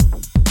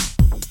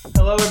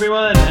Hello,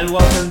 everyone, and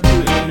welcome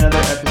to another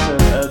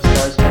episode of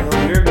Star Spangled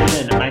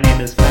Eurovision. My name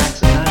is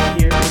Max, and I'm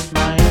here with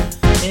my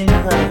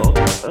incredible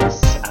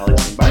co-hosts,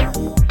 Alex and Bart.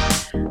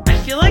 I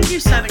feel like you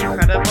said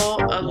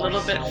incredible a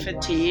little bit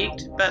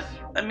fatigued, but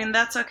I mean,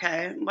 that's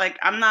okay. Like,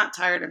 I'm not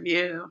tired of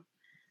you.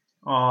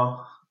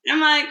 Aw.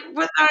 I'm like,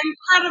 with our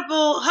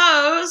incredible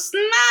host,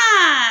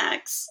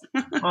 Max.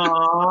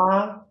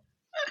 Aww.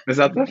 Is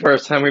that the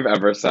first time we've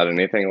ever said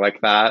anything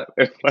like that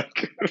in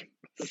like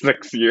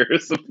 6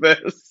 years of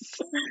this?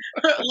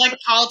 Like,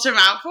 called him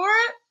out for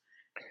it?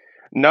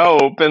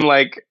 No, been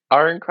like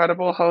our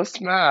incredible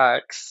host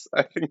Max.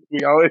 I think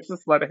we always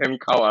just let him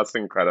call us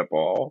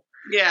incredible.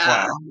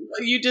 Yeah, Wow.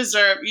 you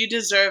deserve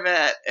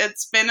it.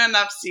 It's been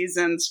enough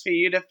seasons for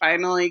you to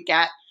finally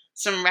get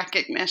some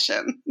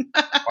recognition.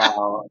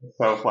 Wow,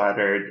 so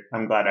flattered.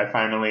 I'm glad I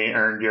finally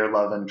earned your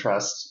love and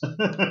trust.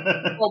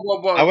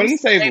 Whoa. I wouldn't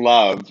say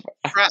love.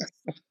 Trust.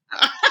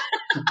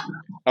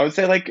 I would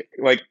say like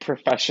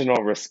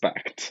professional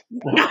respect.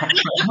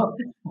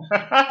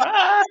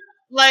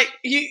 Like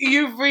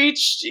you've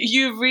reached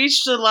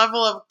a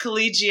level of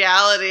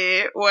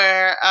collegiality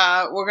where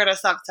we're gonna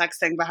stop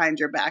texting behind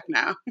your back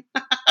now.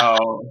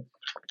 Oh,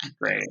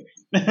 great.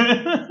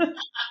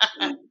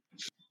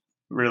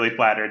 Really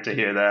flattered to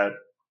hear that.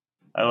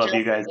 I love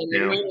you guys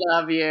too. We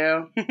love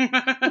you.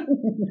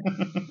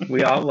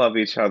 We all love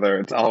each other.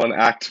 It's all an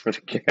act for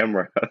the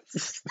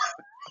cameras.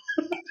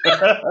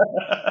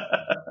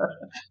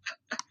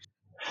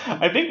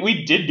 I think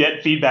we did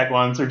get feedback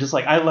once. We're just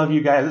like, I love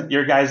you guys,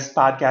 your guys'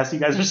 podcast. You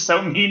guys are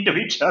so mean to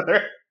each other.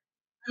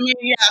 I mean,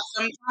 yeah,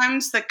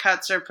 sometimes the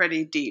cuts are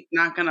pretty deep,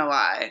 not gonna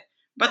lie.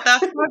 But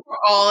that's why we're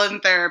all in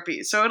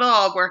therapy, so it'll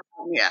all work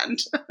out in the end.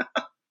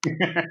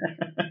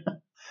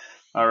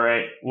 All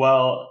right.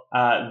 Well,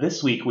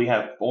 this week we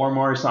have 4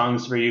 more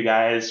songs for you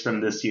guys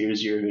from this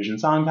year's Eurovision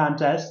Song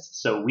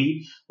Contest. So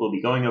we will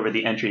be going over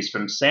the entries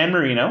from San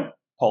Marino,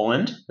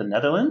 Poland, the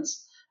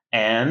Netherlands,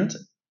 and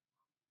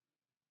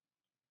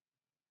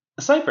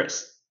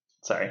Cyprus.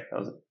 Sorry, that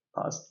was a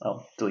pause.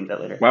 I'll delete that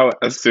later. Wow,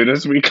 as soon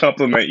as we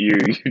compliment you,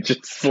 you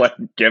just like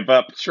give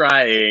up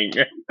trying.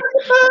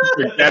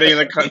 Forgetting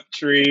the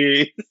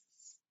country.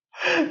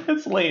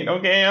 It's late,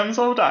 okay? I'm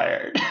so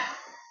tired.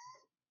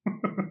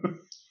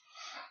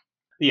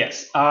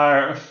 Yes,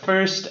 our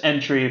first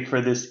entry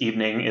for this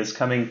evening is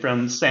coming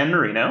from San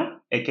Marino,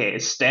 aka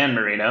Stan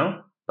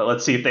Marino, but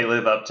let's see if they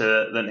live up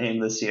to the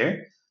name this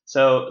year.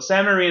 So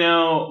San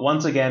Marino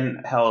once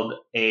again held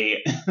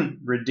a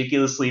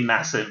ridiculously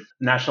massive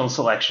national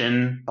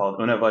selection called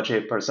Una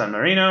Voce per San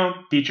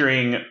Marino,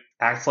 featuring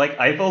acts like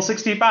Eiffel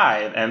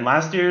 65 and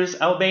last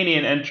year's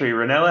Albanian entry,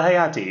 Ranella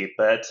Hayati.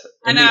 But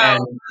in the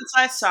end, once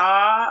I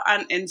saw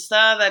on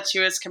Insta that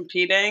she was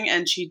competing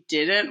and she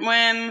didn't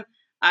win,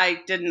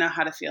 I didn't know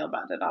how to feel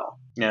about it all.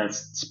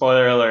 yes,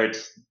 spoiler alert,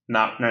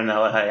 not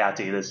Ranella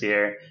Hayati this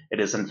year. It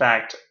is in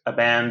fact a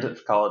band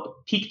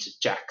called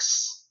Peaked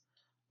Jacks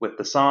with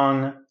the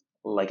song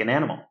Like an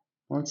Animal.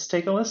 Let's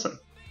take a listen.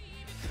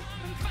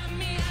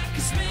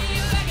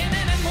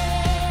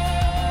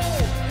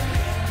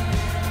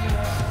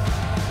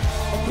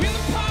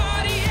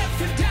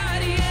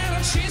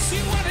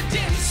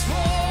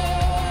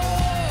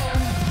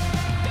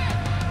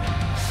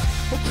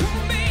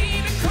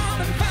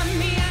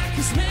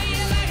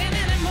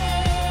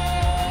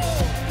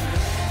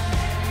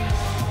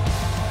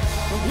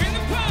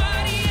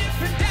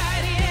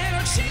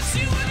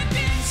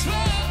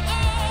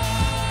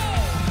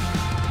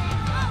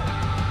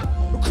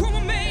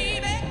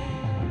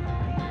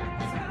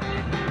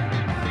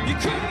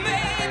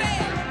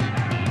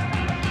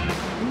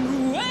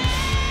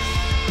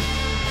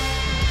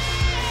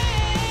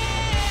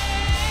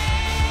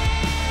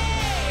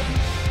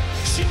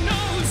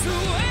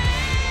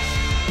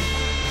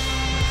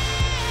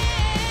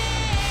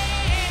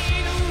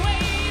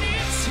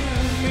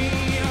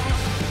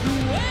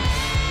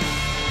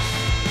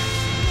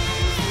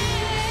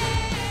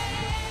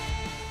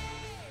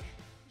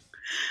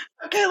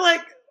 Okay,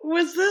 like,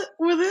 were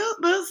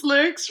those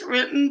lyrics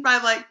written by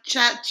like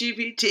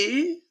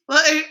ChatGPT? Like,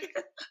 they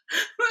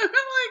were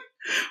like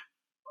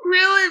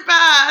really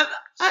bad.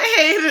 I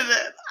hated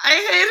it. I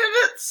hated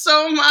it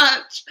so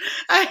much.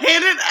 I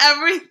hated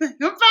everything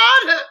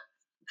about it.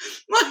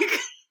 Like,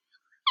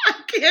 I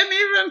can't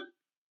even.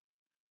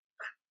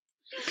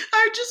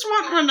 I just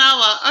want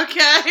Ranella,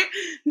 okay?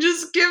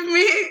 Just give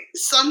me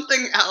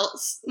something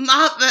else.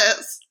 Not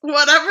this.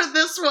 Whatever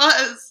this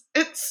was.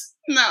 It's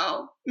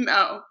no.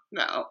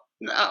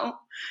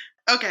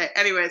 Okay,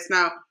 anyways,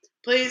 now,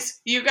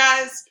 please, you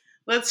guys,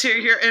 let's hear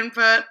your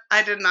input.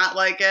 I did not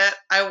like it.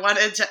 I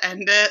wanted to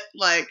end it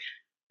like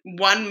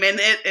 1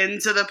 minute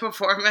into the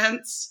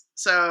performance.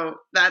 So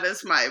that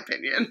is my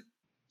opinion.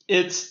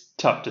 It's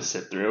tough to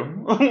sit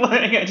through. Oh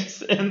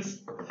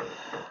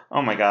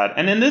my god.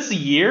 And in this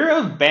year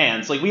of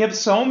bands, like we have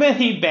so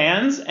many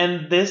bands,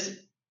 and this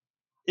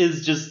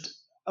is just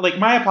like,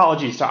 my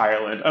apologies to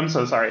Ireland. I'm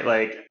so sorry.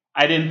 Like,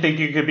 I didn't think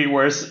it could be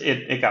worse.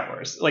 It got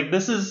worse. Like,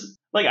 this is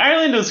like,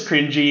 Ireland was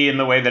cringy in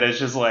the way that it's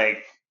just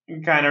like,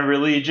 kind of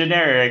really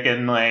generic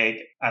and like,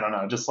 I don't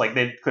know, just like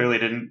they clearly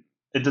didn't,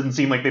 it doesn't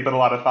seem like they put a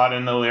lot of thought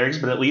in the lyrics,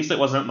 but at least it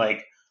wasn't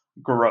like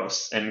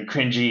gross and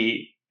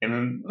cringy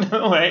in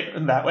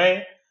that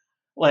way.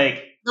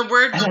 Like, The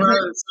word and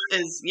gross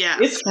is, yes.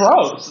 it's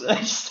gross.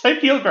 I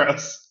feel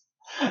gross.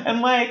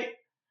 And like,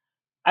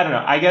 I don't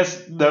know. I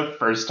guess the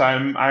first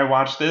time I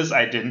watched this,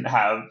 I didn't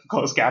have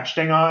closed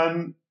captioning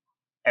on,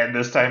 and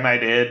this time I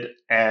did,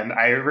 and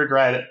I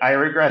regret it. I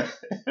regret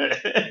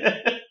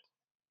it.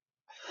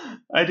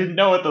 I didn't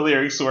know what the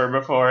lyrics were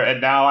before, and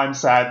now I'm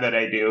sad that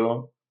I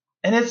do.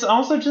 And it's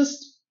also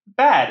just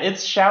bad.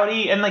 It's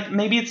shouty, and like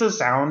maybe it's a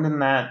sound in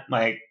that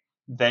like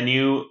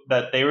venue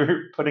that they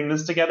were putting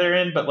this together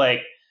in, but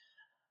like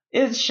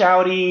it's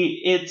shouty.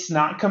 It's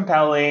not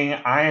compelling.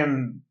 I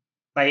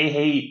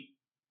hate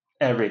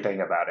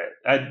everything about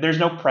it. There's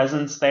no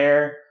presence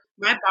there.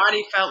 My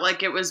body felt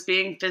like it was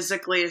being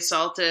physically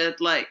assaulted.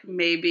 Like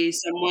maybe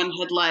someone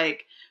had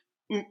like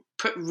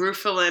put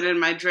Rufalin in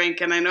my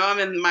drink, and I know I'm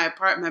in my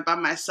apartment by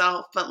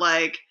myself, but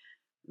like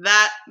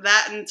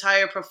that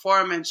entire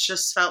performance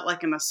just felt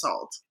like an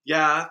assault.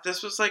 Yeah,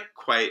 this was like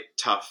quite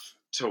tough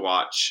to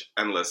watch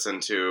and listen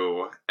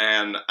to,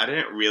 and I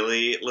didn't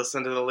really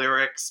listen to the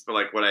lyrics, but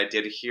like what I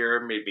did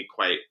hear made me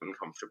quite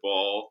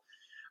uncomfortable.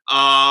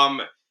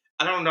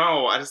 I don't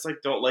know. I just like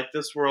don't like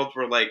this world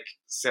where like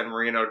San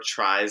Marino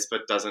tries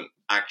but doesn't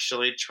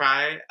actually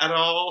try at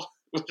all,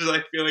 which is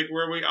I feel like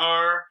where we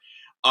are.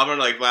 And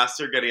like last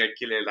year getting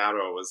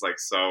Aquilelado was like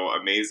so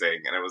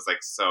amazing, and it was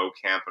like so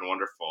camp and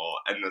wonderful,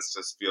 and this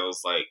just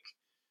feels like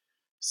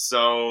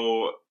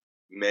so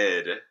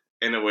mid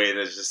in a way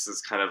that just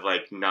is kind of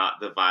like not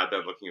the vibe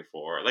that I'm looking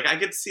for. Like I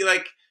could see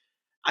like,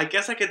 I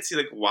guess I could see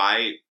like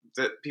why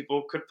that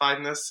people could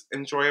find this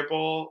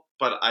enjoyable,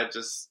 but I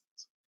just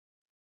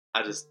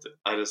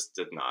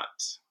did not,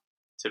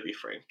 to be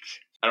frank.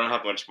 I don't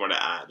have much more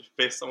to add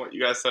based on what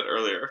you guys said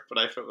earlier, but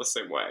I feel the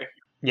same way.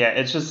 Yeah,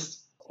 it's just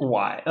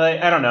why.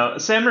 Like, I don't know.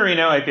 San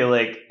Marino, I feel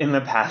like in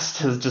the past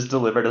has just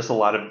delivered us a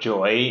lot of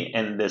joy,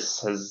 and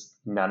this has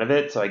none of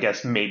it. So I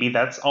guess maybe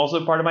that's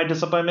also part of my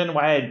disappointment,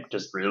 why I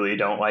just really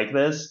don't like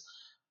this.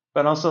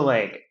 But also,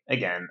 like,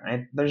 again,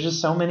 there's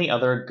just so many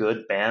other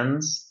good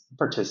bands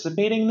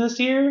participating this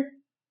year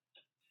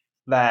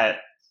that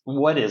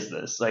what is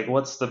this? Like,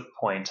 what's the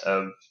point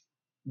of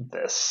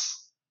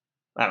this?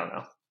 I don't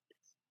know.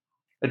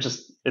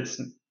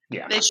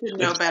 Yeah. They should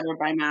know better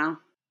by now.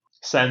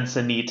 Send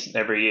Sanit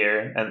every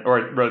year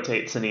or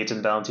rotate Sanit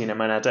and Valentina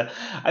Monetta.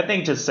 I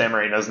think just San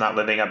Marino's not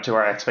living up to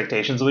our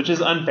expectations, which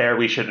is unfair.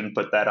 We shouldn't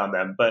put that on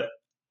them. But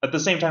at the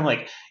same time,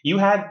 like you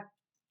had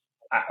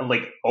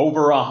like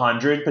over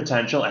 100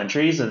 potential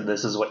entries, and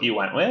this is what you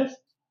went with.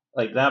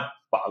 Like that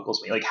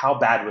boggles me. Like how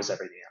bad was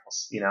everything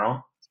else? You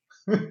know,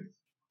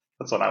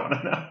 that's what I want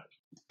to know.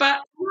 But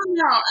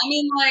no, I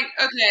mean, like,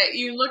 okay,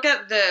 you look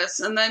at this,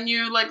 and then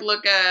you like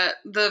look at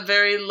the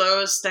very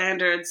low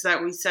standards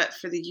that we set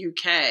for the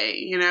UK.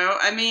 You know,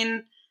 I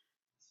mean,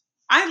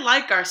 I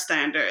like our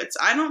standards.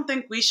 I don't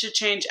think we should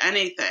change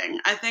anything.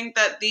 I think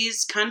that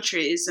these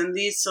countries and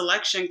these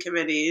selection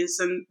committees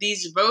and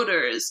these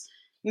voters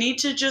need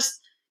to just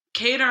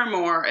cater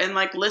more and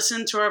like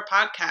listen to our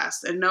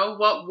podcast and know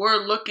what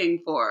we're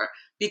looking for,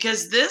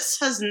 because this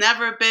has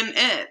never been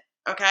it.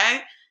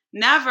 Okay.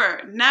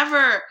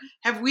 Never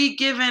have we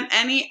given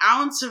any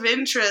ounce of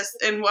interest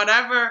in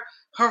whatever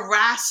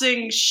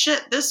harassing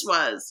shit this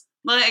was.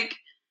 Like,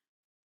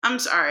 I'm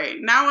sorry.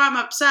 Now I'm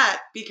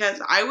upset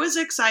because I was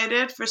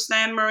excited for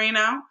San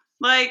Marino.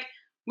 Like,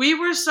 we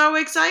were so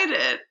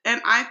excited.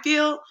 And I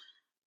feel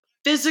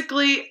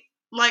physically,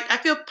 like, I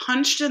feel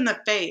punched in the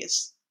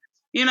face.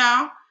 You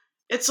know?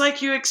 It's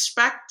like you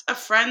expect a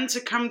friend to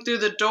come through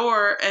the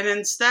door and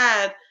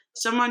instead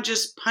someone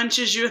just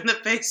punches you in the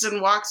face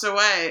and walks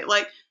away.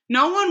 Like,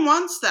 no one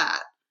wants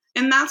that.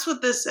 And that's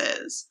what this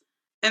is.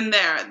 And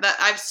that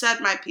I've said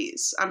my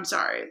piece. I'm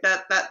sorry.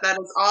 That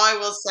is all I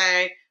will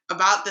say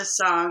about this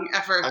song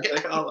ever again. I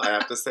think all I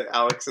have to say,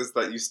 Alex, is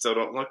that you still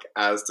don't look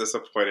as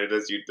disappointed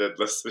as you did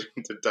listening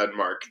to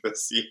Denmark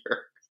this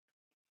year.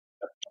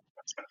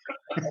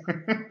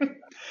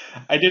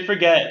 I did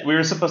forget. We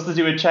were supposed to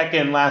do a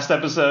check-in last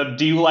episode.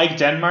 Do you like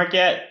Denmark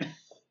yet?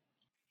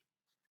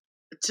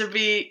 To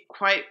be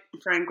quite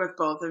frank with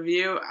both of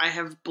you, I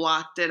have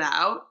blocked it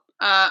out.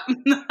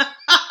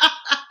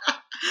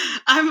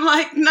 I'm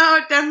like, no,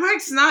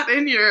 Denmark's not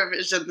in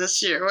Eurovision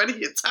this year. What are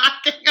you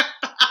talking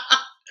about?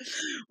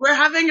 We're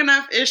having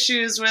enough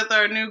issues with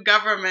our new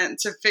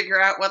government to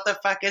figure out what the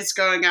fuck is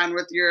going on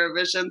with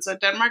Eurovision. So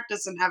Denmark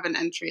doesn't have an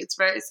entry. It's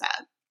very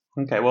sad.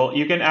 Okay, well,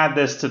 you can add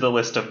this to the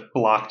list of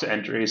blocked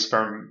entries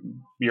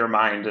from your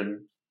mind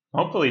and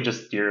hopefully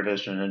just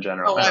Eurovision in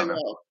general.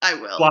 Oh, I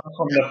will. Blocked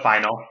from the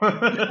final.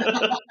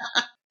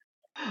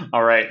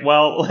 All right,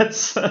 well,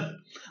 let's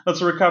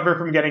recover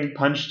from getting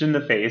punched in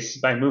the face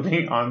by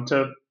moving on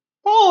to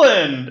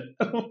Poland.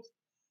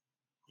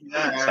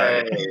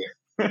 Sorry.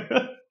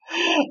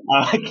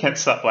 I can't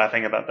stop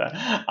laughing about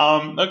that.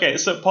 Okay,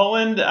 so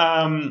Poland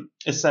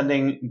is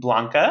sending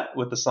Blanka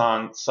with the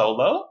song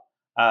Solo.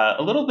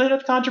 A little bit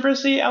of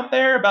controversy out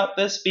there about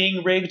this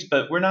being rigged,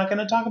 but we're not going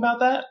to talk about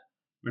that.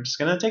 We're just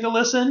going to take a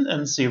listen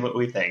and see what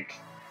we think.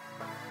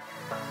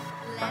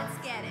 Let's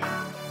get it.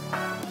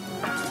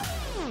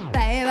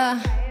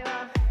 Baby,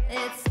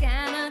 it's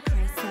kinda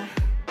crazy.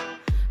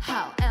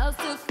 How else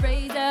to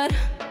phrase it?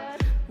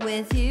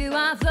 With you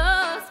I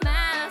lost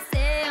my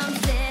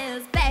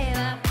senses. Baby,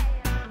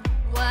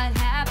 what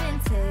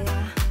happened to you?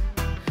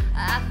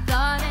 I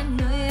thought I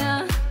knew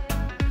you,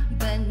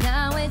 but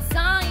now it's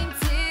time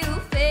to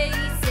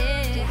face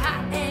it.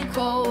 High and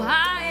cold,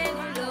 high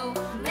and low,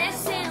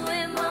 messing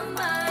with my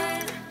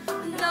mind.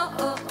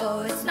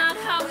 No, it's not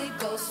how it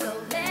goes, so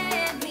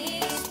let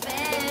me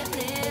spell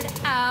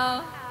it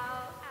out.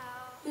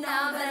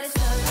 Now that it's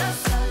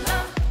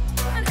solo,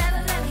 I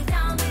never let me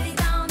down, really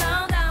down.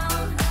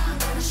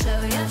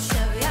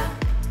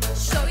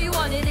 Show you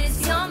what it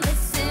is you're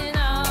missing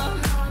out.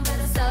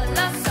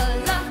 Solo,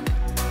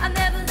 I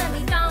never let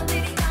me down,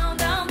 really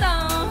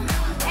down.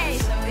 Hey,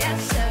 show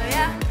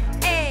ya,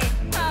 hey,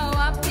 how I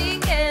be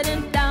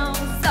getting down.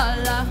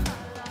 Solo,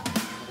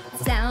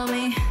 tell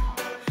me,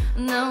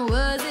 now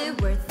was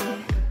it worth it?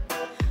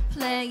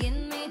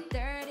 Playing me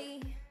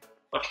dirty.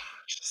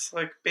 Just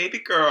like, baby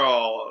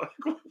girl,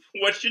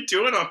 what you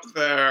doing up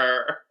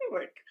there?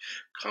 Like,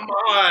 come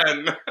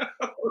on.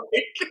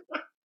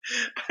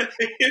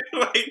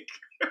 like,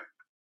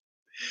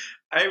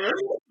 I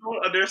really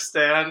don't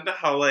understand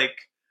how, like,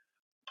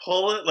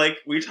 pull it, like,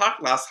 we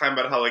talked last time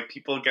about how, like,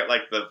 people get,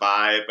 like, the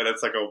vibe, and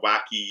it's, like, a wacky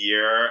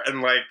year,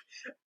 and, like,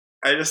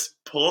 I just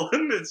pull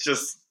in, it's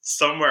just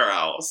somewhere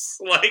else.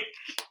 Like,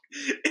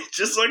 it's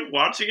just, like,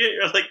 watching it,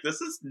 you're like,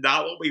 this is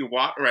not what we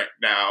want right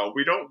now.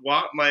 We don't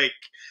want,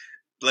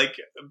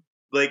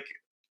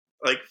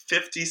 like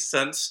 50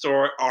 Cent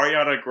store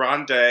Ariana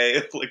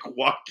Grande, like,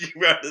 walking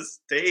around the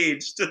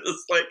stage to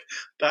this, like,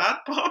 bad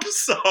pop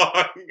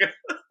song.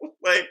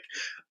 Like,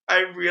 I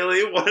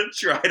really want to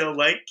try to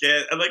like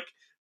it. And, like,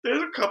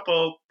 there's a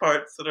couple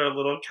parts that are a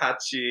little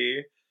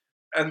catchy.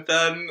 And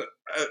then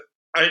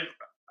I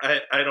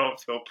don't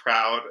feel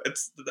proud.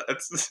 It's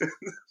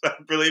I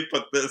really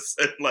put this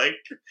in, like,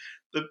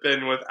 the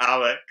bin with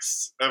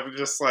Alex. I'm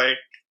just like,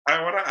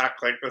 I want to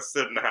act like this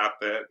didn't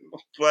happen.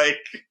 Like,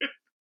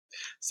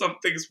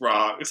 something's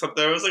wrong.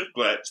 There was a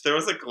glitch. There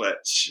was a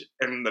glitch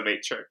in the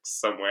Matrix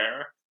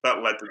somewhere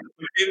that led to,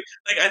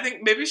 like, I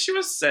think maybe she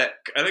was sick.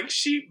 I think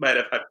she might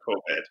have had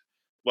COVID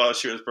while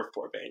she was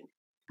performing.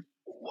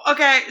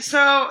 Okay,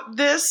 so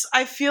this,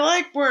 I feel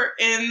like we're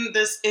in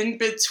this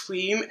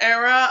in-between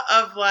era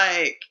of,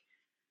 like,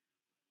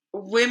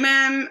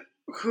 women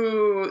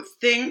who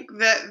think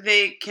that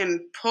they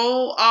can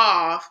pull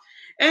off,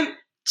 and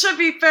to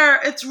be fair,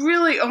 it's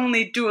really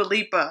only Dua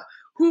Lipa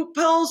who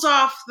pulls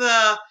off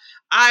the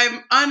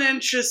I'm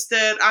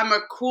uninterested, I'm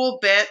a cool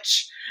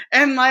bitch,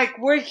 and, like,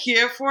 we're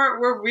here for it,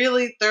 we're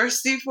really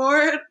thirsty for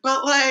it,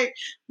 but, like,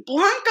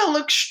 Blanca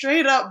looks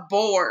straight up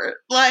bored,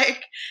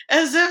 like,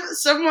 as if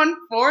someone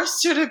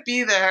forced her to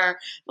be there,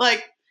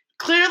 like,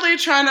 clearly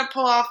trying to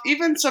pull off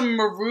even some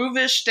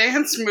Maruvish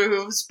dance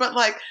moves, but,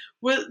 like,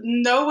 with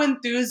no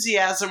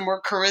enthusiasm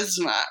or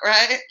charisma,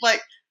 right?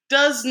 Like,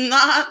 does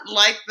not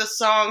like the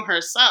song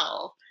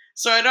herself.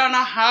 So I don't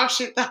know how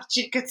she thought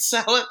she could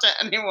sell it to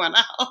anyone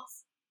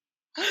else.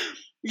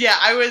 Yeah,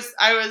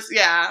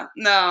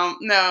 no.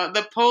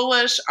 The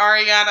Polish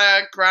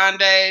Ariana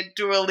Grande,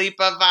 Dua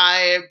Lipa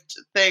vibe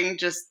thing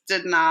just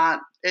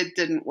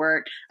didn't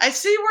work. I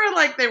see where,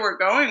 like, they were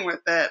going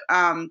with it.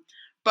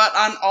 But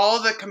on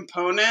all the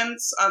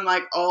components, on,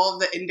 like, all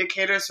the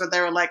indicators where they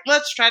were like,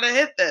 let's try to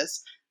hit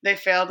this, they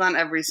failed on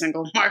every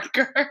single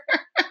marker.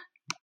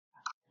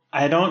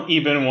 I don't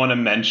even want to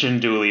mention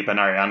Dua Lipa and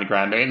Ariana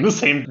Grande in the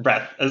same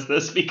breath as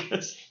this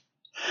because,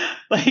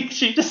 like,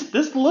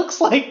 this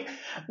looks like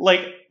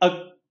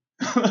a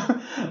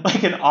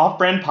like an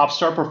off-brand pop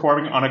star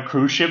performing on a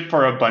cruise ship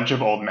for a bunch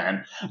of old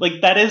men. Like,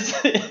 that's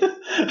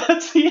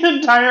the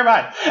entire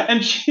vibe.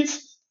 And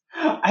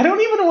I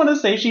don't even want to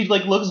say she,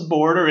 like, looks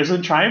bored or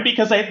isn't trying,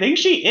 because I think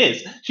she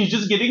is. She's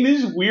just getting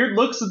these weird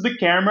looks at the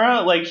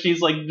camera, like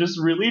she's, like, just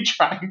really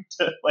trying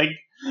to, like,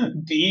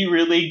 be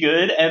really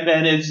good, and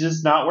then it's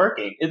just not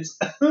working. It's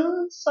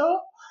so.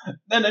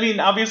 And I mean,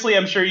 obviously,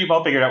 I'm sure you've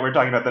all figured out we're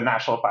talking about the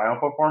national final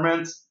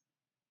performance,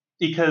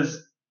 because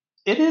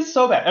it is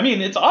so bad. I mean,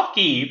 it's off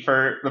key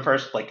for the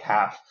first, like,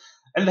 half,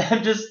 and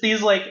then just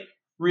these, like,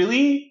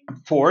 really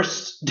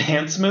forced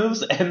dance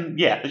moves, and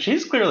yeah,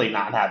 she's clearly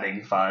not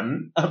having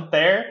fun up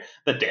there.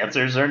 The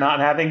dancers are not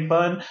having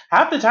fun.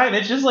 Half the time,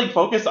 it's just, like,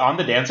 focused on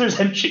the dancers,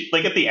 and she,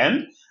 like, at the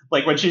end,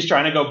 like, when she's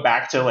trying to go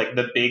back to, like,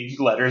 the big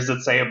letters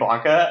that say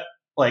Blanca,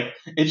 like,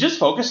 it's just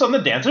focused on the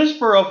dancers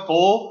for a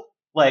full,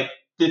 like,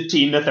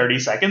 15 to 30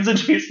 seconds, and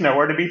she's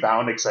nowhere to be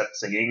found except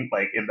singing,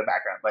 like, in the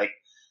background. Like,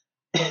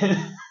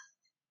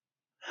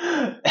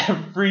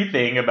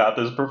 everything about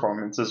this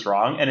performance is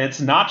wrong, and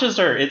it's not just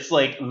her, it's,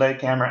 like, the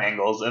camera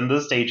angles and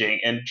the staging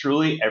and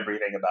truly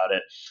everything about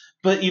it.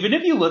 But even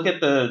if you look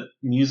at the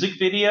music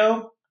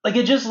video, like,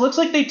 it just looks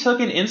like they took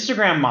an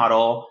Instagram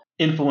model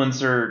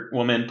influencer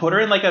woman, put her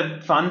in, like,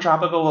 a fun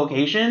tropical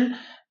location,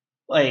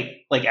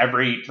 like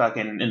every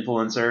fucking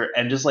influencer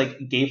and just like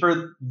gave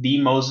her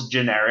the most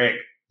generic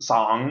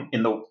song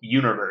in the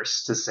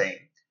universe to sing,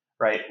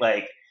 right?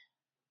 Like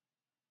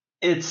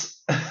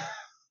it's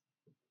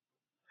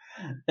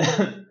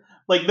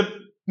like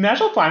the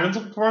National Finance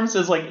performance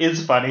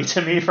is funny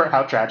to me for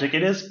how tragic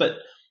it is, but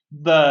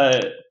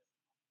the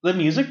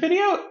music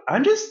video,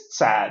 I'm just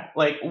sad.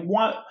 Like,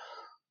 what?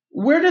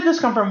 Where did this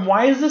come from?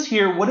 Why is this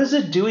here? What is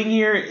it doing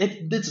here?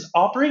 It's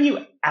offering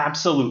you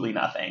absolutely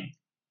nothing.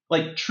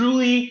 Like,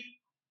 truly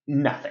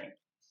nothing.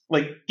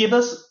 Like, give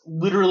us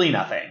literally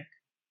nothing.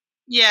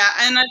 Yeah,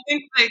 and I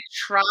think they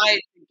tried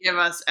to give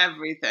us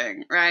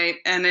everything, right?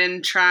 And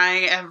in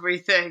trying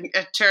everything,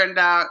 it turned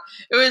out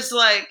it was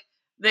like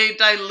they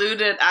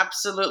diluted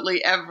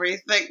absolutely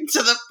everything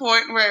to the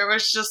point where it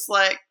was just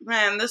like,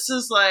 man, this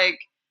is like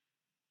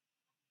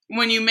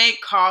when you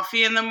make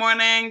coffee in the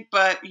morning,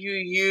 but you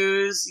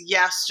use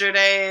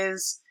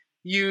yesterday's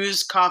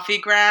used coffee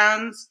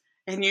grounds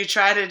and you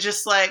try to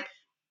just like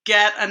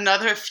get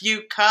another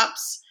few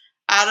cups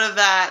out of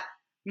that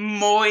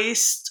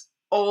moist,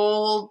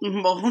 old,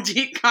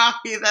 moldy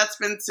coffee that's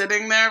been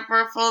sitting there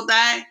for a full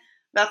day.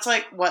 That's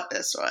like what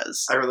this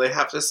was. I really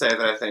have to say that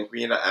I think we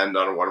need to end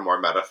on one more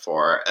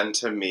metaphor. And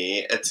to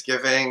me, it's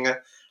giving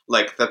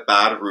like the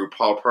bad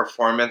RuPaul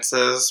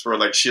performances where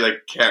like she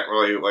like can't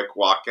really like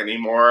walk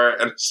anymore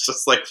and it's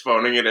just like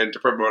phoning it in to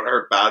promote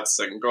her bad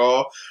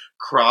single,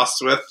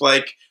 crossed with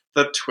like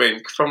the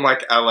twink from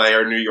like LA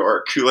or New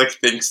York who like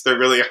thinks they're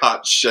really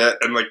hot shit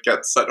and like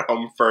gets sent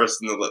home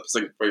first in the lip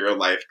sync for your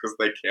life because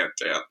they can't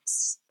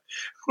dance.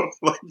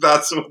 Like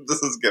that's what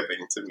this is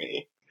giving to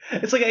me.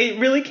 It's like I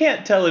really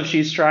can't tell if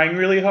she's trying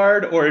really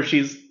hard or if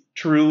she's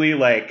truly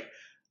like,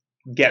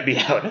 get me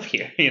out of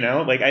here, you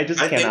know? Like I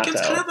just I cannot think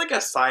it's tell. kind of like a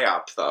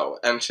psyop though,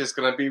 and she's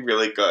gonna be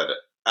really good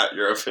at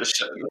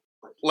Eurovision.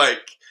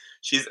 Like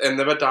she's in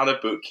the Madonna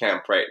boot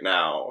camp right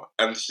now,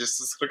 and she's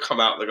just gonna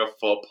come out like a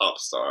full pop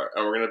star,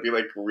 and we're gonna be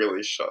like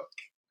really shook.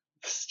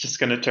 It's just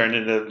gonna turn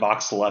into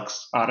Vox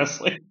Lux,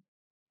 honestly.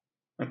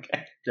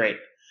 Okay, great.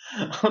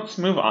 Let's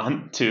move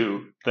on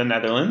to the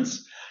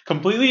Netherlands.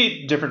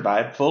 Completely different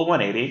vibe, full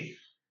 180.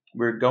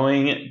 We're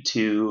going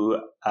to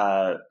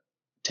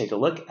take a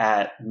look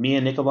at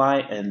Mia Nicolai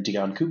and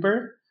Dion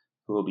Cooper,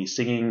 who will be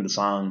singing the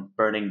song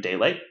Burning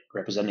Daylight,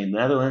 representing the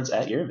Netherlands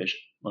at Eurovision.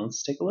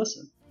 Let's take a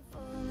listen.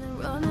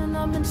 Running,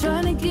 I've been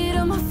trying to get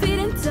on my feet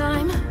in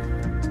time.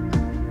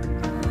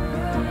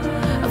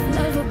 I've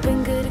never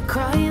been good at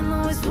crying,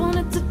 always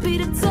wanted to be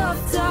the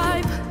tough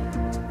type.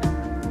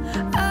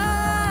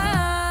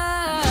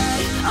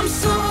 I'm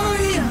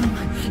sorry,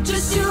 I'm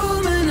just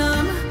human,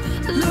 I'm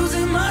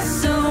losing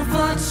myself,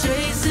 I'm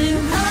chasing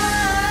highs,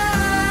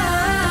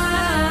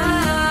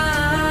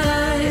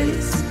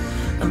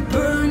 I'm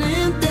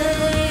burning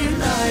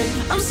daylight,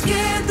 I'm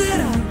scared that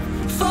I'm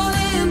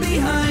falling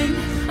behind,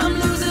 I'm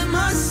losing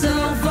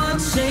myself, I'm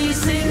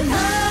chasing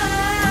highs,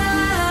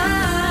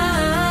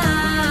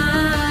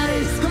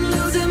 I'm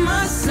losing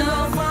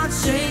myself, I'm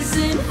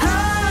chasing highs,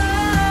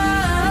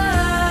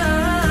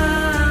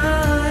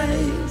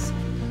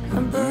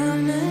 I'm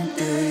burning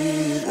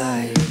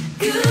daylight.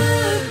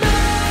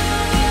 Goodbye,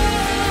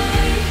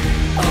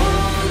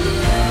 old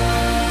love.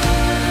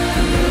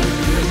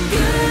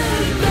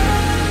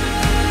 Goodbye,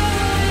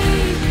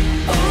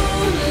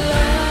 old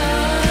love.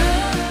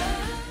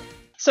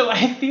 So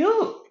I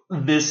feel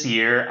this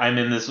year I'm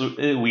in this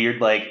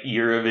weird like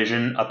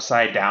Eurovision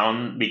upside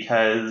down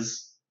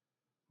because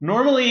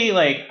normally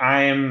like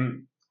I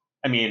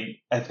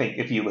think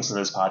if you listen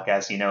to this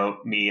podcast, you know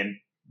me and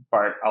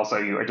Bart, also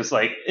you are just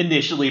like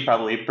initially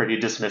probably pretty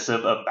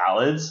dismissive of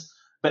ballads,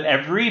 but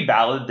every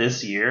ballad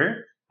this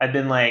year I've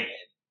been like,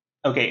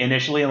 okay,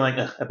 initially I'm like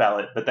a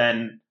ballad, but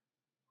then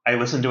I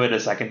listened to it a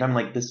second time,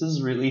 like this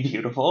is really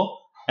beautiful.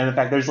 And the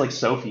fact there's like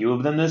so few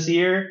of them this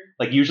year,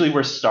 like usually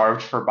we're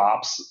starved for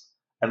bops,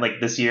 and like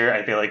this year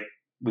I feel like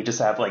we just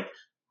have like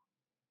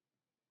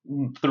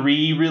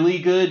 3 really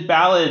good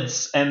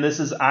ballads, and this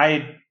is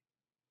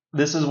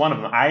one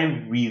of them. I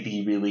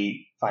really,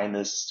 really find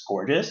this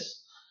gorgeous.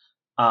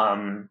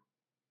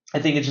 I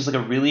think it's just like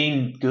a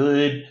really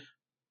good,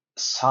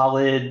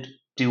 solid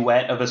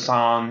duet of a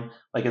song.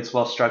 Like it's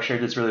well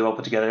structured, it's really well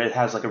put together. It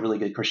has like a really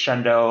good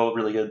crescendo,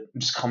 really good,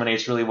 just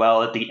culminates really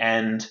well at the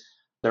end.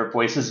 Their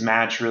voices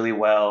match really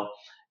well.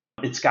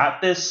 It's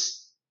got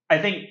this, I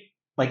think,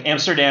 like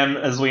Amsterdam,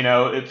 as we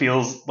know, it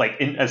feels like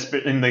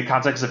in the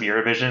context of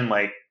Eurovision,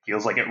 like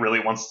feels like it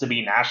really wants to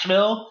be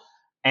Nashville.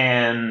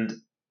 And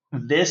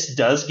this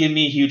does give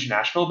me huge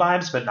Nashville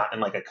vibes, but not in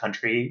like a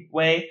country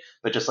way,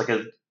 but just like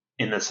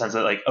in the sense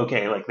that like,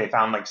 okay, like they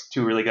found like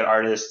 2 really good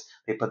artists,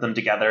 they put them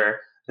together,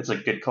 it's a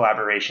good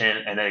collaboration,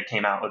 and then it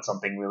came out with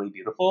something really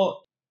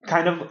beautiful.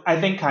 I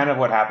think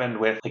what happened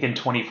with like in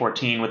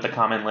 2014 with the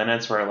Common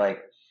Linnets, where like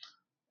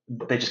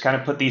they just kind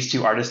of put these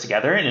 2 artists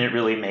together and it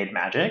really made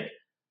magic.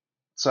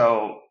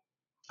 So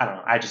I don't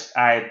know.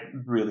 I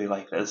really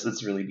like this.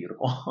 It's really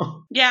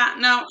beautiful. Yeah,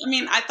 no, I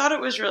mean, I thought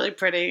it was really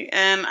pretty,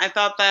 and I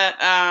thought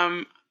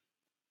that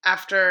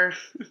after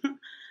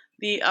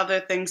the other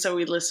things that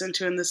we listened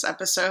to in this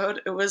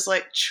episode, it was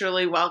like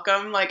truly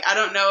welcome. Like, I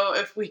don't know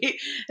if we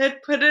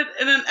had put it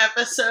in an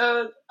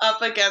episode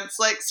up against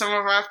like some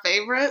of our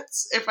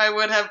favorites, if I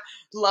would have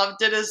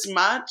loved it as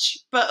much.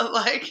 But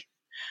like,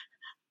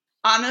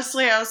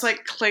 honestly, I was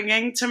like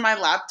clinging to my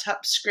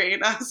laptop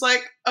screen. I was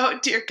like, oh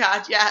dear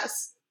God,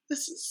 yes,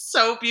 this is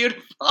so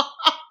beautiful.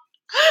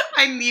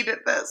 I needed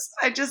this.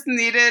 I just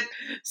needed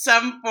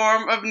some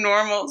form of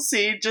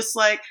normalcy, just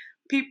like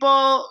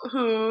people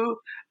who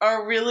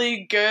are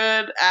really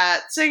good at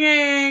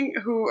singing,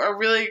 who are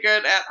really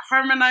good at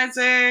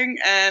harmonizing,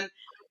 and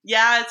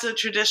yeah, it's a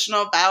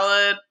traditional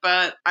ballad,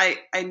 but I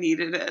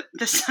needed it.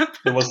 This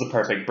It was the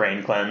perfect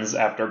brain cleanse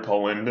after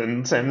Poland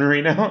and San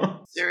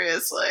Marino.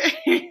 seriously.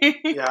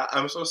 Yeah,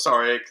 I'm so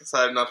sorry because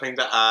I have nothing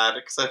to add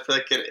because I feel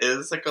like it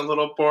is like a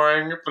little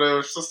boring, but it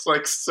was just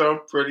like so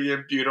pretty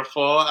and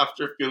beautiful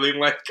after feeling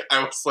like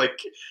I was like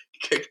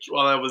kicked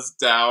while I was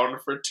down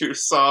for 2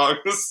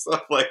 songs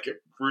of like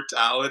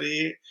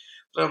brutality.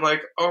 But I'm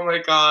like, oh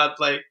my God,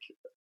 like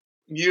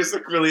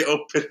music really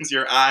opens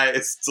your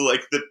eyes to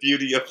like the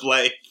beauty of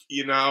life,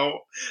 you know?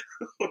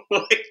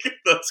 Like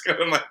that's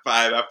kind of my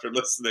vibe after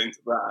listening to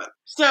that.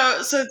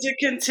 So to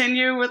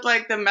continue with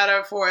like the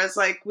metaphors,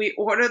 like we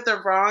ordered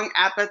the wrong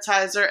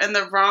appetizer and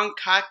the wrong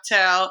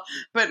cocktail,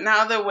 but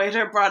now the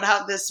waiter brought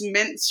out this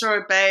mint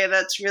sorbet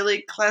that's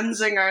really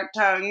cleansing our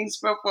tongues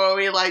before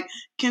we like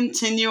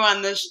continue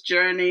on this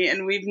journey,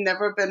 and we've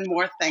never been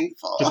more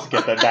thankful. Just to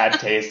get the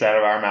bad taste out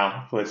of our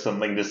mouth with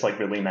something just like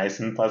really nice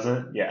and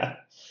pleasant. Yeah,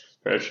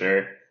 for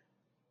sure.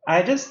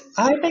 I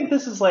think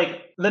this is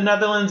like, the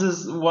Netherlands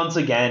is once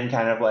again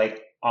kind of like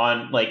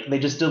on, like, they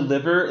just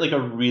deliver like a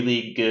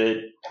really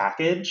good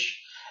package.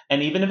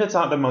 And even if it's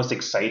not the most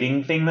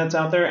exciting thing that's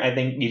out there, I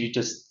think you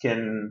just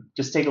can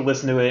just take a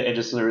listen to it and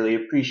just really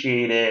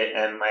appreciate it.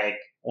 And like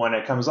when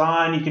it comes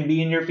on, you can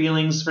be in your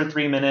feelings for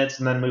 3 minutes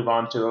and then move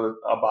on to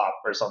a bop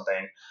or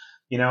something.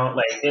 You know,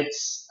 like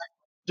it's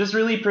just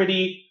really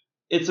pretty.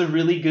 It's a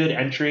really good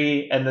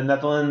entry, and the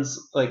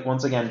Netherlands, like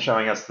once again,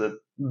 showing us that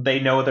they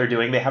know what they're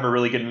doing. They have a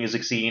really good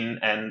music scene,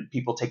 and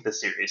people take this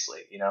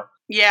seriously. You know?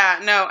 Yeah,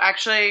 no,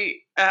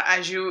 actually,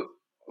 as you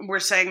were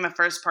saying the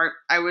first part,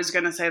 I was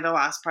going to say the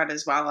last part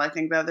as well. I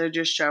think that they're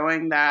just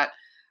showing that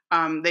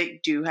they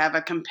do have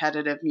a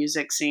competitive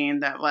music scene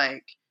that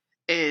like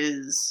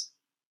is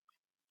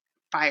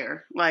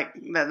fire, like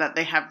that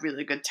they have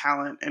really good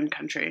talent in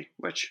country,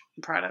 which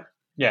I'm proud of.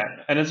 Yeah,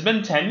 and it's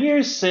been 10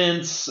 years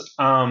since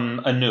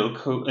Anouk,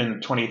 who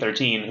in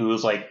 2013, who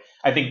was like,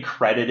 I think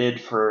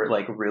credited for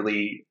like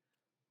really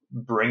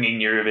bringing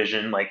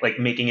Eurovision, like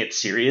making it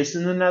serious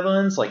in the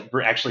Netherlands, like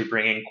actually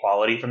bringing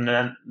quality from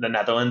the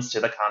Netherlands to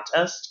the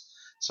contest.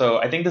 So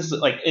I think this is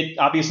like, it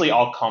obviously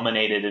all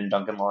culminated in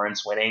Duncan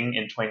Lawrence winning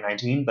in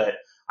 2019, but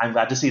I'm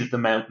glad to see that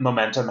the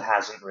momentum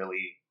hasn't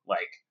really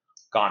like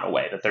gone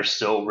away, that they're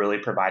still really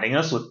providing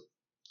us with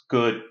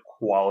good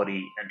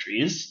quality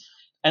entries.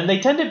 And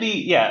they tend to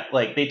be,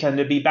 they tend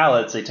to be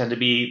ballads. They tend to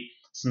be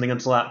something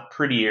that's a lot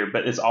prettier,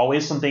 but it's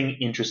always something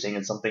interesting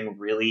and something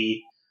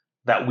really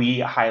that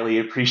we highly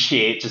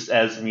appreciate just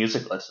as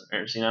music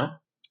listeners, you know?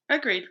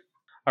 Agreed.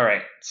 All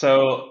right,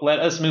 so let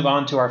us move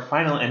on to our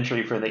final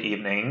entry for the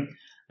evening.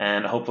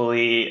 And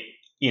hopefully,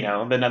 you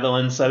know, the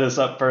Netherlands set us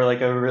up for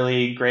like a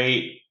really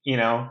great, you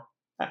know,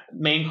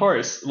 main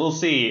course. We'll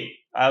see.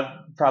 I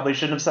probably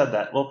shouldn't have said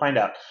that. We'll find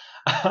out.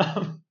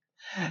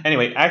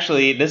 Anyway,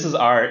 actually, this is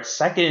our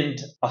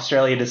second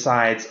Australia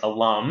Decides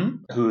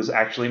alum who's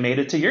actually made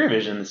it to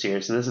Eurovision this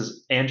year. So this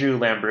is Andrew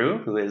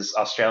Lambrou, who is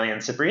Australian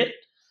Cypriot.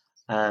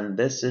 And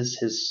this is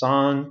his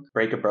song,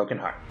 Break a Broken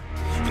Heart.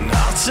 And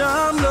all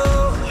time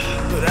low,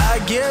 but I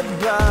get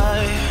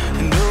by.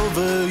 And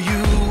over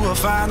you, I'll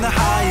find the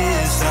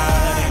highest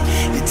high.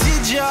 You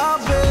did your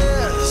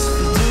best,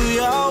 you do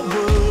your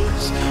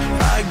worst.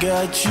 I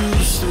got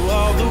used to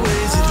all the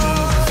ways that you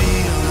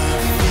feel the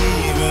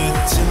fever,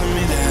 telling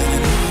me that I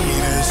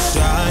need a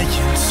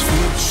science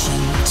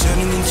fiction,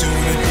 turning into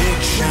an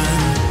addiction.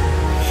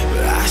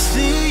 But I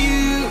see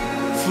you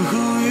for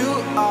who you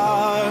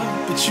are,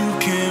 but you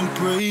can't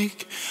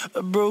break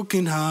a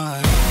broken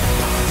heart.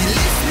 You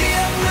lift me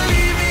up and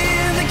leave me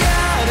in the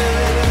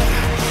gutter.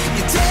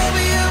 You tear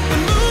me up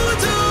and move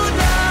to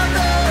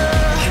another.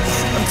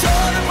 I'm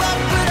torn apart,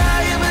 but I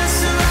am a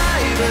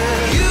survivor.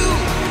 You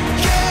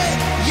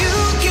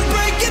can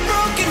break a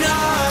broken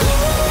heart.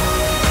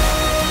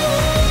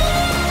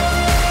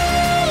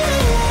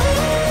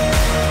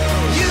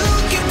 You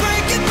can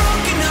break a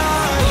broken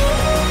heart.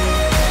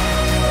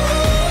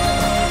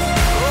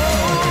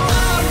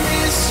 I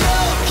miss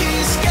your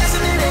kiss,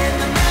 gasoline in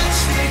the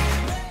matchstick.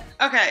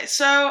 Okay,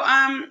 so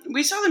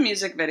we saw the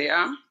music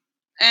video,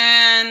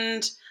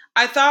 and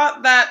I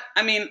thought that,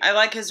 I mean, I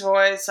like his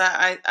voice.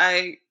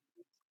 I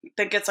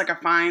think it's like a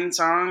fine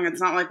song.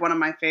 It's not like one of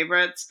my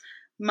favorites.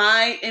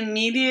 My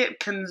immediate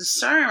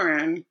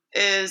concern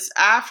is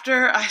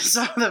after I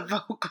saw the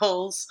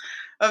vocals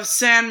of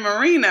San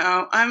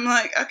Marino, I'm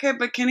like, okay,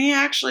 but can he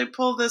actually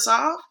pull this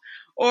off?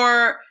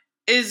 Or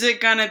is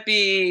it going to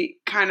be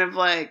kind of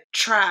like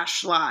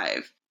trash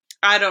live?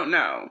 I don't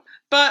know.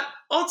 But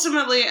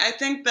ultimately, I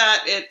think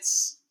that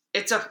it's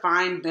a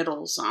fine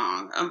middle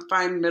song, a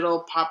fine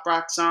middle pop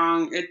rock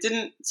song. It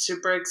didn't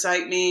super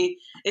excite me.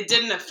 It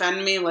didn't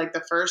offend me like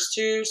the first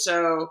two.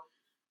 So,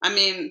 I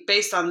mean,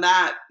 based on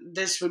that,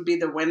 this would be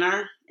the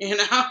winner, you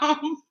know?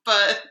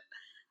 But,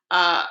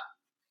 and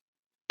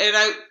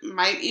I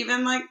might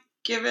even like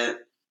give it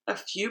a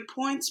few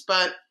points,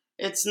 but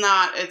it's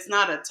not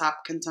a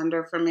top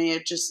contender for me.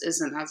 It just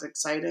isn't as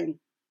exciting,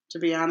 to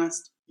be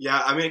honest. Yeah,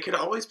 I mean, it could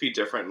always be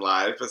different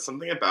live, but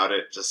something about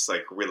it just,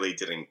 like, really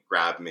didn't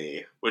grab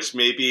me. Which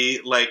maybe,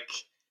 like,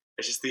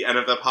 it's just the end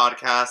of the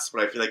podcast,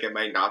 but I feel like it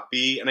might not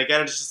be. And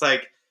again, it's just,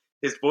 like,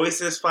 his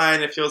voice is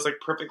fine. It feels, like,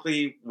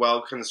 perfectly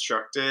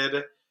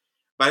well-constructed.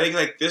 But I think,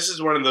 like, this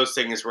is one of those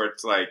things where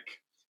it's, like,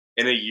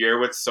 in a year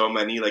with so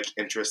many, like,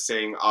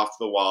 interesting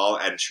off-the-wall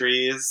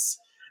entries,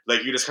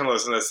 like, you just kind of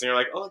listen to this and you're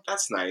like, oh,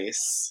 that's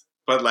nice.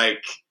 But,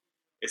 like,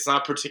 it's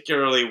not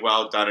particularly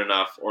well done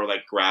enough or,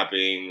 like,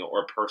 grabbing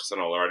or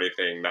personal or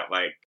anything that,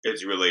 like,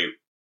 it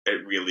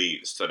really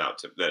stood out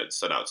to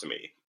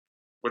me.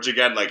 Which,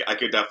 again, like, I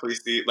could definitely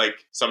see, like,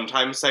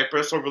 sometimes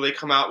Cypress will really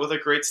come out with a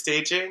great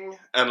staging,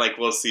 and, like,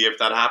 we'll see if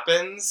that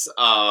happens.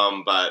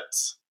 But,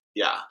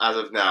 yeah, as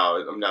of now,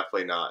 I'm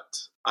definitely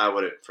not, I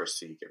wouldn't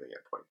foresee giving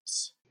it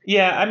points.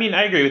 Yeah, I mean,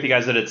 I agree with you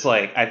guys that it's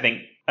like, I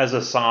think as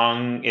a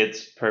song,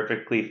 it's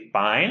perfectly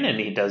fine, and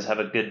he does have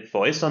a good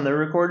voice on the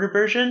recorded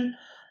version.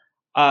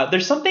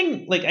 There's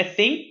something, like, I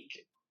think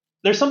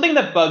there's something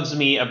that bugs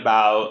me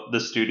about the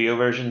studio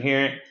version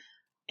here,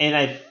 and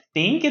I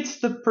think it's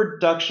the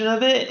production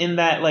of it, in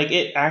that, like,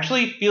 it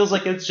actually feels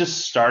like it's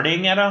just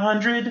starting at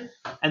 100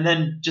 and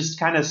then just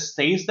kind of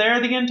stays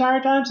there the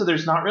entire time. So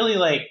there's not really,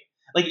 like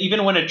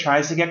even when it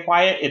tries to get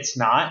quiet, it's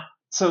not.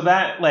 So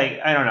that, like,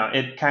 I don't know,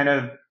 it kind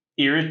of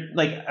I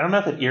don't know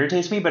if it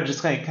irritates me, but it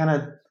just kind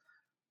of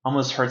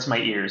almost hurts my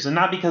ears. And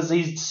not because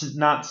he's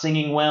not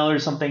singing well or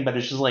something, but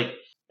it's just like,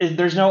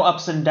 there's no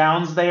ups and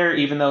downs there,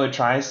 even though it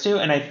tries to.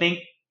 And I think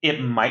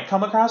it might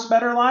come across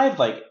better live.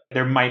 Like,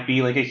 there might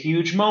be, like, a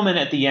huge moment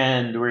at the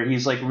end where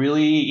he's, like,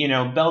 really, you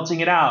know,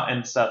 belting it out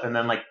and stuff. And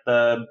then, like,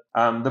 the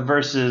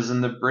verses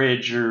and the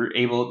bridge they're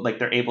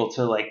able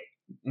to, like,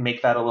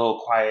 make that a little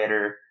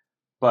quieter.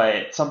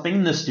 But something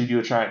in the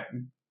studio track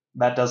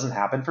that doesn't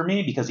happen for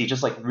me, because he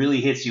just, like, really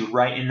hits you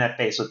right in that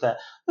face with that,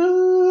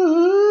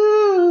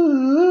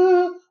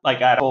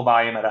 like, at full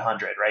volume at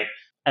 100, right?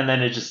 And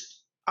then it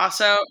just,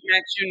 Also,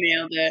 Max, you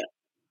nailed it.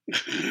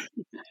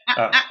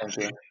 thank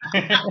you.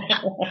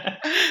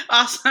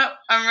 Also,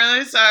 I'm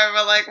really sorry,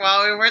 but, like,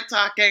 while we were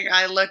talking,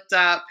 I looked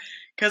up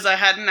because I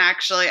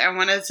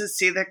wanted to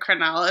see the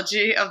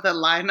chronology of the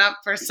lineup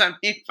for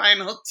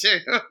semifinal 2.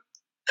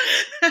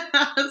 And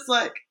I was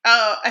like,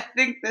 oh, I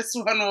think this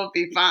one will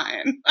be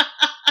fine.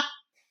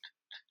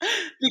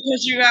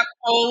 Because you got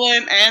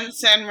Poland and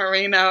San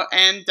Marino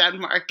and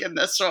Denmark in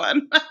this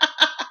one.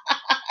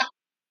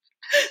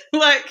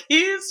 Like,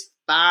 he's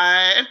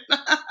fine.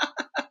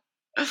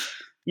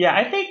 Yeah,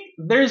 I think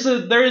there is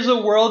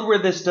a world where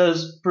this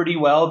does pretty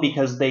well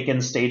because they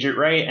can stage it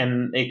right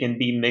and it can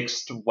be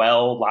mixed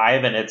well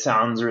live and it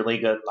sounds really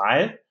good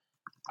live.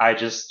 I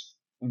just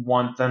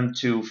want them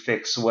to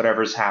fix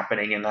whatever's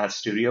happening in that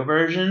studio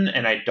version,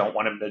 and I don't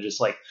want them to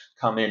just, like,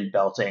 come in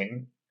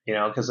belting, you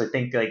know, because I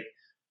think, like,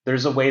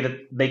 there's a way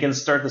that they can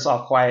start this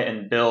off quiet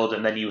and build,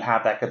 and then you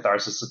have that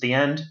catharsis at the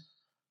end,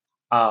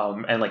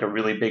 and, like, a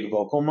really big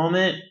vocal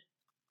moment.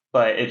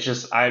 But it's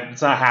just,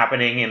 it's not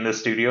happening in the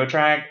studio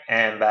track,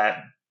 and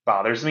that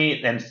bothers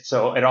me. And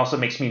so it also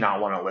makes me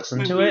not want to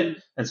listen to it.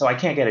 And so I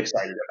can't get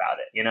excited about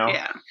it, you know?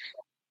 Yeah.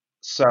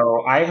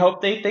 So I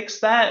hope they fix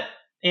that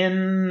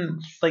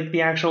in, like,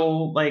 the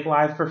actual, like,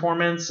 live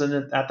performance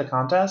and at the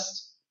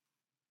contest.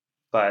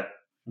 But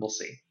we'll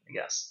see, I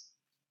guess.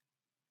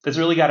 It's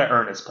really got to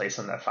earn its place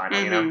in that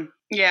final, you know?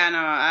 Yeah, no,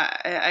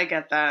 I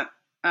get that.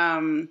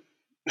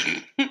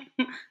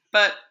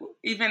 But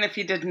even if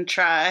he didn't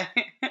try,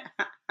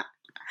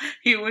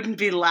 he wouldn't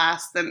be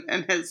last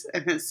in his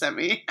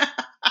semi.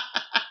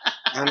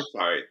 I'm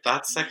sorry,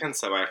 that second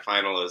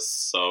semifinal is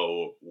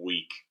so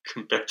weak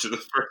compared to the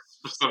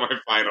first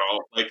semifinal.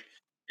 Like,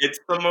 it's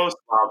the most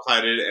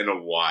lopsided in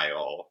a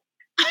while.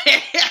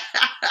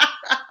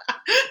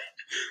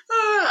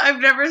 I've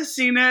never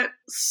seen it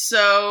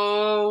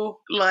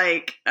so,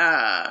 like,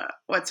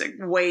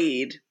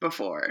 weighed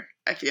before,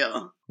 I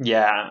feel.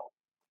 Yeah.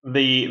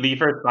 The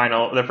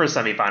first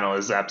semifinal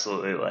is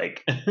absolutely,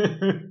 like,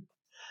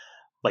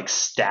 like,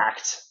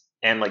 stacked,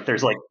 and, like,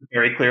 there's, like,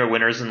 very clear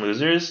winners and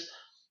losers.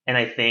 And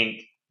I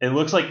think it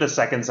looks like the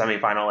second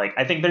semifinal, like,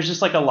 I think there's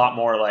just, like, a lot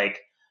more,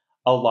 like,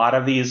 a lot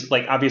of these,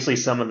 like, obviously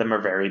some of them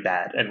are very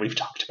bad, and we've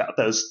talked about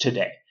those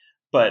today.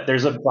 But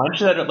there's a bunch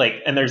that are,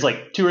 like, and there's,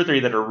 like, 2 or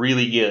 3 that are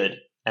really good,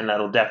 and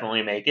that'll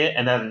definitely make it.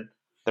 And then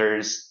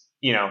there's,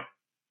 you know,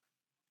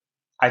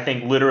 I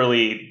think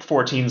literally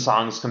 14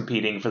 songs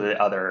competing for the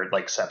other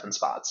like 7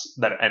 spots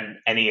and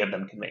any of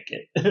them can make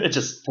it. It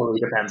just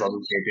totally depends on the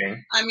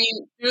staging. I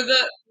mean, through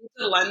the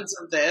lens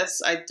of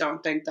this, I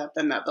don't think that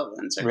the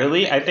Netherlands are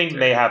Really? gonna I make it think through.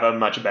 they have a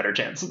much better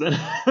chance than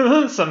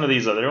some of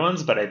these other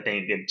ones, but I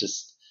think it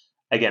just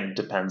again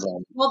depends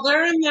on. Well,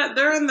 they're in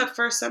the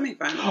first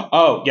semifinal.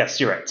 Oh, yes,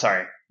 you're right.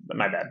 Sorry.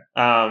 My bad.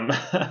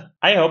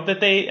 I hope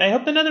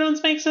the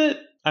Netherlands makes it.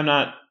 I'm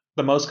not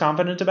the most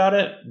confident about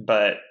it,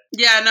 but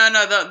Yeah, no.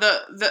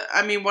 The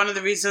I mean, one of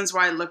the reasons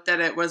why I looked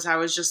at it was I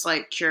was just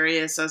like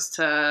curious as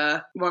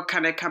to what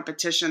kind of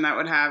competition that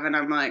would have, and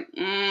I'm like,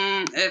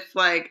 if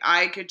like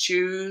I could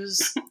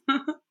choose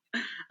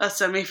a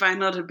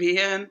semifinal to be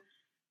in,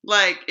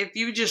 like if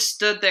you just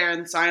stood there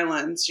in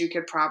silence, you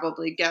could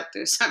probably get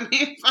through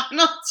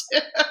semifinal too.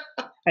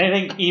 I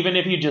think even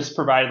if you just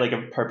provide like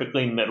a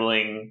perfectly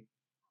middling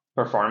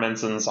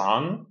performance and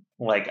song,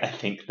 like I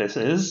think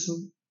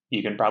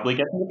you can probably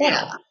get to the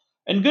final. Yeah.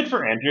 And good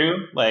for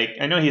Andrew. Like,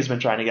 I know he's been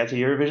trying to get to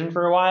Eurovision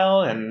for a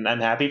while, and I'm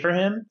happy for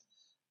him.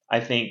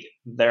 I think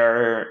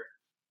there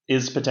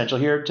is potential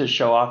here to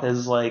show off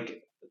his,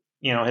 like,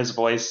 you know, his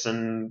voice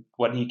and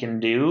what he can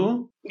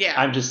do. Yeah.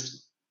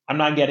 I'm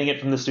not getting it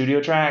from the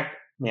studio track.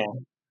 Yeah,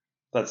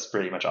 that's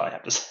pretty much all I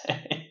have to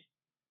say.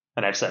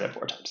 And I've said it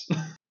 4 times.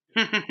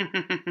 All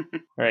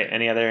right,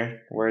 any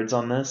other words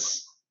on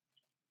this?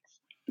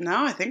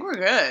 No, I think we're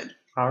good.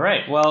 All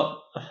right,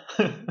 well...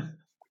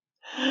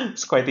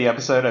 It's quite the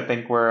episode. I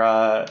think we're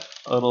a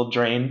little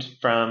drained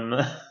from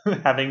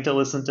having to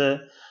listen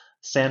to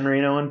San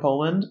Marino in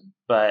Poland,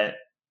 but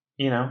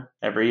you know,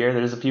 every year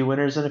there's a few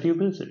winners and a few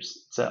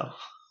losers. So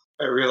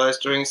I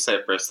realized during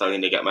Cyprus I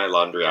need to get my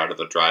laundry out of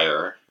the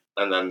dryer,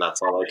 and then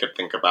that's all I could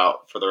think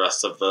about for the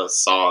rest of the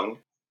song.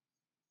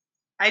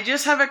 I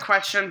just have a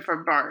question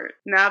for Bart.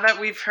 Now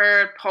that we've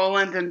heard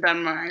Poland and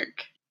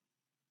Denmark,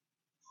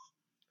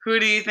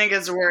 who do you think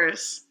is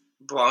worse?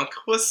 Blanc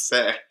was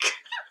sick.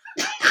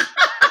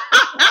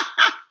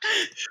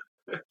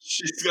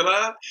 She's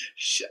gonna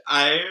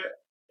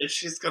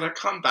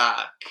come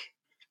back.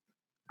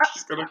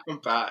 She's gonna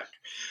come back.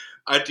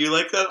 I do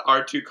like that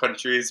our 2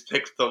 countries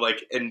picked the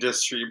like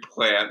industry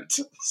plant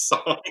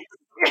song.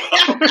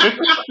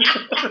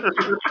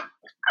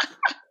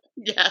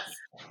 Yes.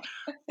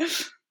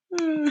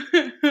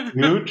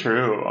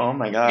 true. Oh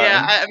my god.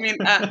 Yeah, I mean,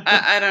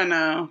 I don't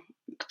know.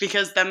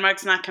 Because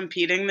Denmark's not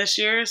competing this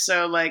year,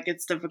 so like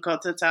it's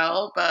difficult to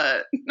tell,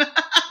 but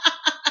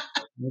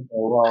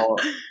well,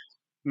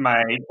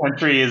 my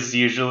country has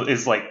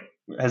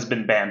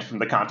been banned from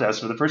the contest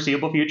for the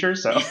foreseeable future,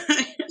 so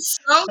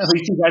so at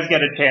least you guys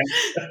get a chance.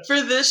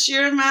 for this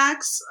year,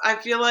 Max, I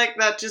feel like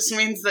that just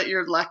means that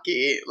you're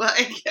lucky.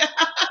 Like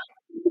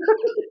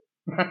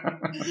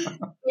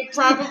they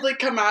probably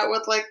come out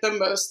with like the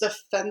most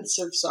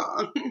offensive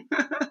song.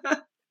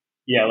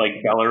 Yeah,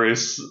 like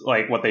Belarus,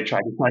 like what they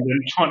tried to find in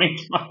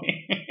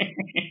 2020.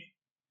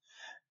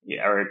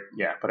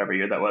 Whatever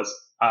year that was.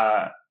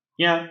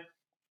 Yeah,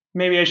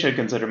 maybe I should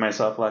consider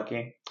myself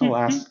lucky.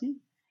 Alas.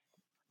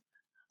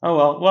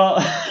 Oh well.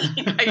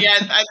 Yeah,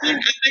 I think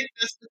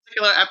this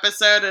particular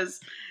episode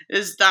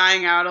is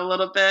dying out a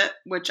little bit,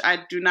 which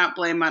I do not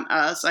blame on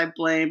us. I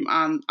blame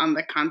on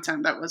the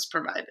content that was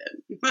provided.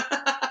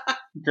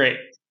 Great.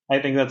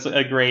 I think that's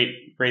a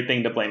great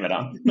thing to blame it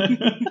on.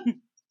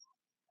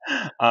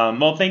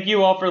 Well, thank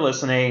you all for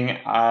listening.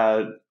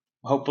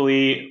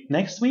 Hopefully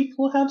next week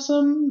we'll have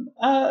some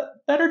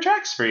better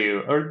tracks for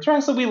you, or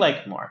tracks that we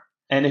like more.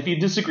 And if you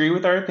disagree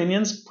with our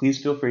opinions,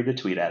 please feel free to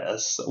tweet at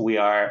us. We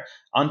are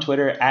on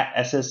Twitter at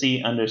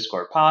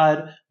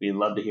SSE_pod. We'd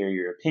love to hear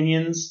your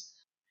opinions.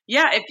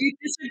 Yeah, if you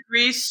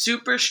disagree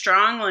super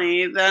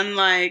strongly, then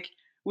like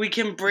we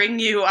can bring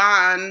you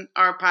on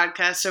our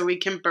podcast so we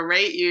can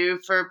berate you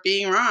for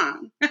being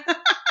wrong.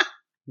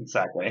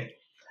 Exactly.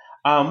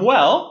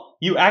 Well,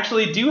 you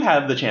actually do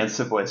have the chance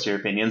to voice your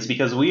opinions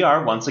because we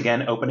are once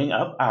again opening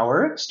up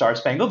our Star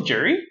Spangled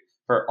Jury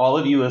for all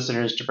of you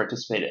listeners to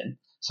participate in.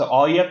 So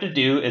all you have to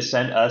do is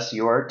send us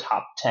your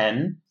top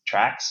 10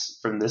 tracks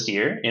from this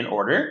year in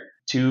order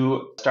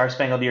to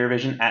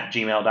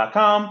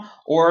starspangledeurovision@gmail.com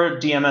or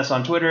DM us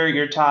on Twitter,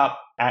 your top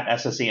at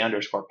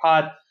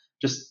SSE_pod.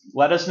 Just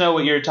let us know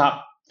what your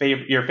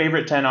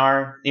favorite 10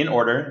 are in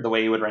order, the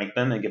way you would rank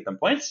them and give them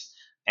points.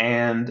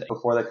 And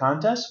before the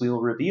contest, we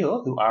will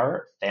reveal who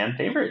our fan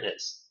favorite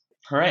is.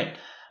 All right,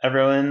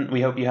 everyone,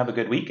 we hope you have a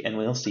good week, and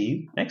we'll see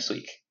you next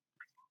week.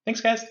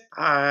 Thanks, guys.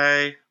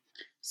 Bye.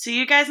 See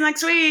you guys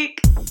next week.